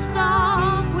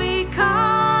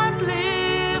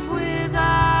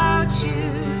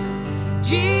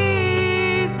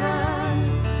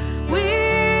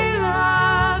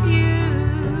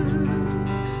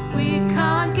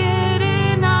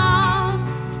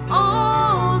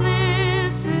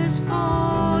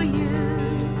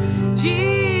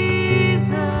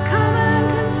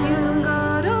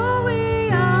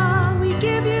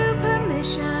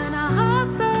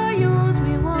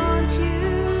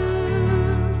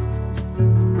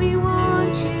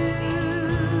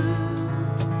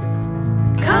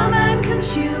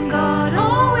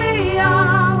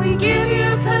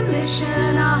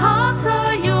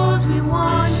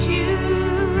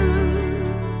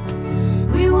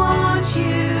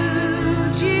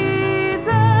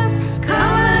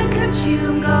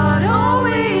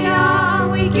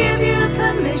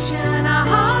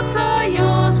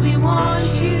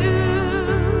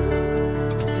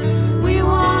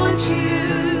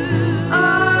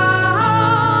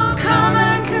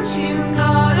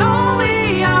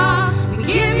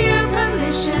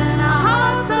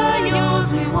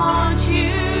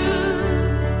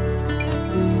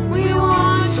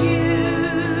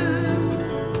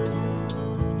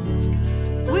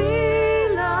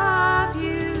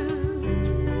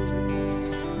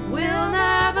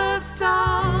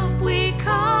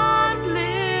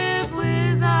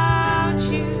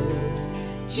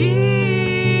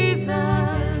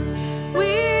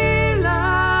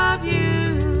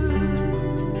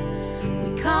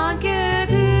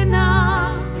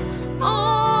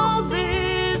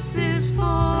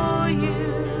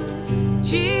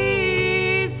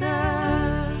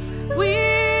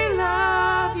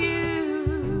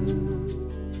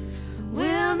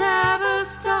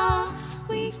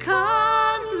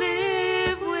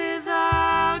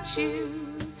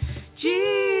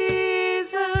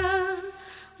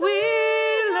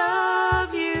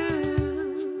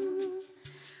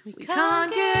We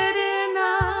can't get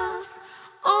enough.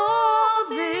 All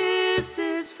this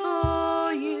is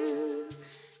for you,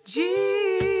 Jesus.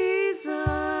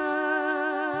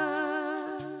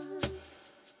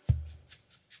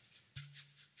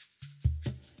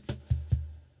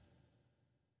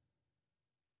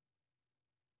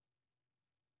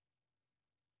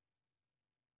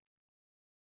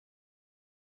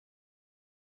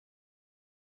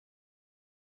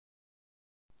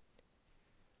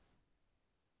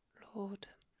 Lord,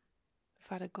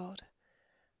 Father God,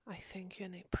 I thank you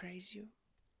and I praise you.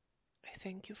 I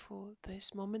thank you for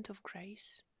this moment of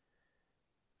grace,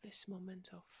 this moment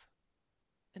of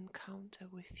encounter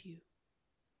with you.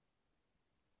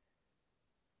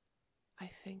 I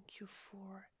thank you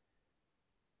for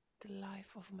the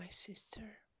life of my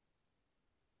sister.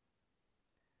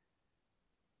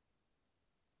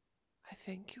 I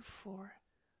thank you for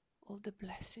all the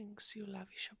blessings you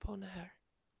lavish upon her.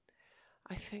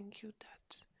 I thank you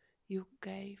that you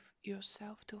gave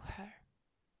yourself to her,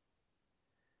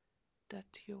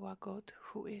 that you are God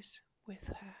who is with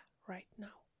her right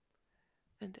now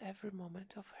and every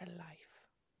moment of her life.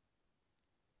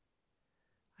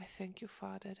 I thank you,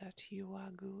 Father, that you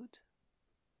are good,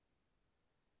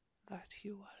 that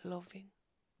you are loving,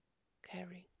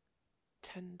 caring,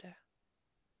 tender,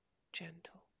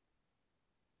 gentle.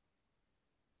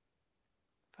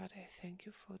 Father, I thank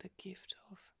you for the gift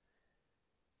of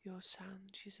your Son,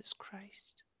 Jesus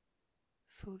Christ,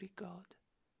 fully God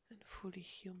and fully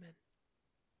human.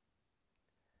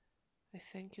 I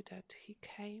thank you that he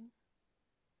came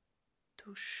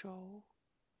to show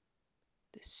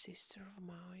this sister of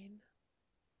mine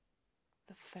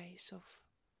the face of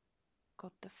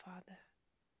God the Father,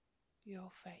 your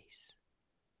face,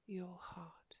 your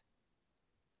heart.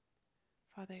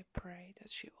 Father, I pray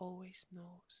that she always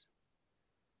knows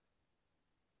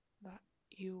that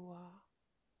you are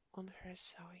on her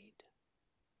side.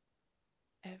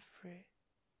 Every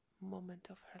moment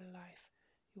of her life,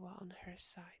 you are on her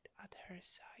side, at her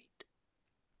side.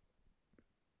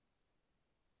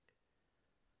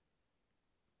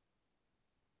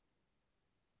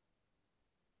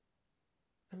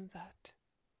 And that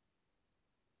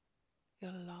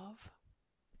your love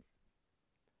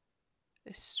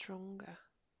is stronger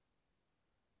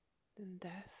than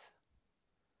death.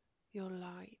 Your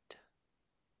light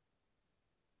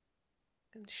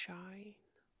can shine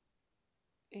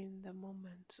in the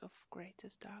moments of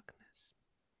greatest darkness,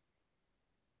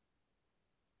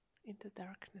 in the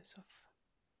darkness of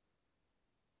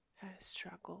her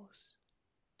struggles,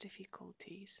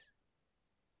 difficulties,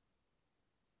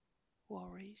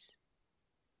 worries,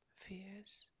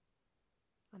 fears,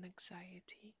 and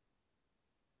anxiety.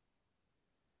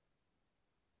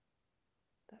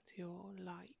 That your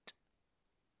light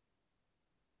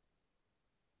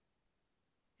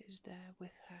is there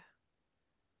with her,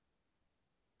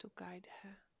 to guide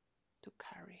her, to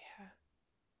carry her,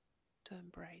 to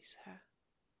embrace her,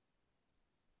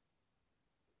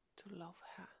 to love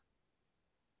her,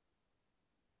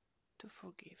 to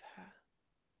forgive her,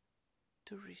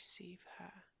 to receive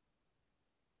her,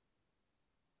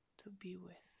 to be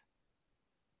with.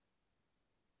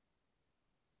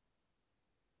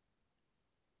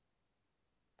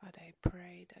 But I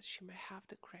pray that she may have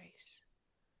the grace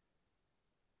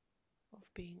of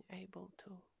being able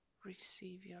to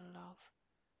receive your love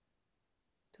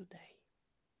today,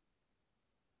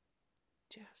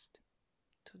 just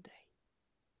today.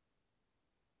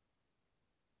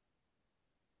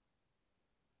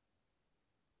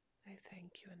 I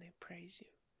thank you and I praise you.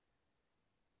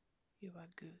 You are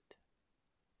good.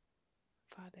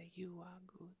 Father, you are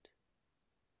good.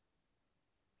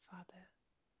 Father,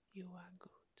 you are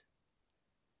good.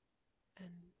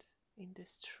 And in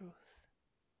this truth,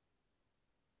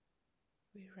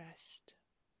 we rest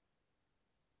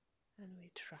and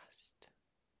we trust.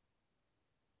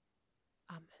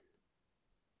 Amen.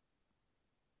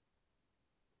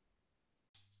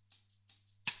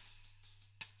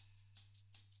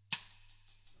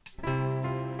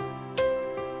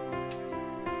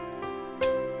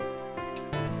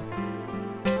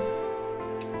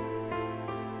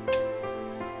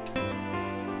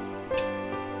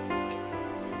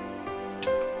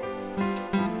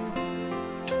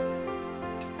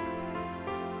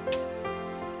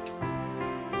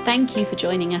 Thank you for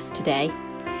joining us today.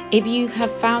 If you have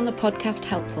found the podcast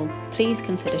helpful, please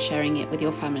consider sharing it with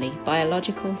your family,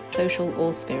 biological, social,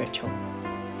 or spiritual.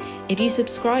 If you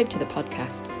subscribe to the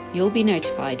podcast, you'll be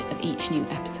notified of each new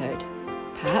episode.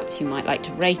 Perhaps you might like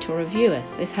to rate or review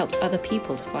us. This helps other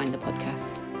people to find the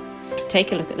podcast.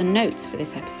 Take a look at the notes for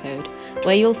this episode,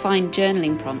 where you'll find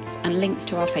journaling prompts and links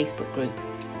to our Facebook group.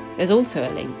 There's also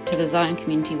a link to the Zion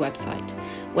Community website,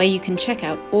 where you can check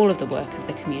out all of the work of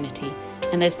the community,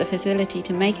 and there's the facility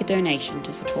to make a donation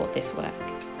to support this work.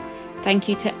 Thank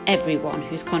you to everyone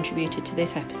who's contributed to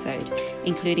this episode,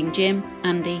 including Jim,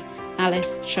 Andy,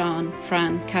 Alice, Sian,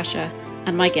 Fran, Kasha,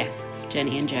 and my guests,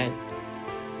 Jenny and Joe.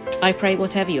 I pray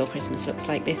whatever your Christmas looks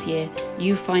like this year,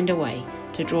 you find a way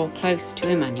to draw close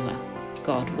to Emmanuel,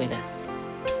 God with us.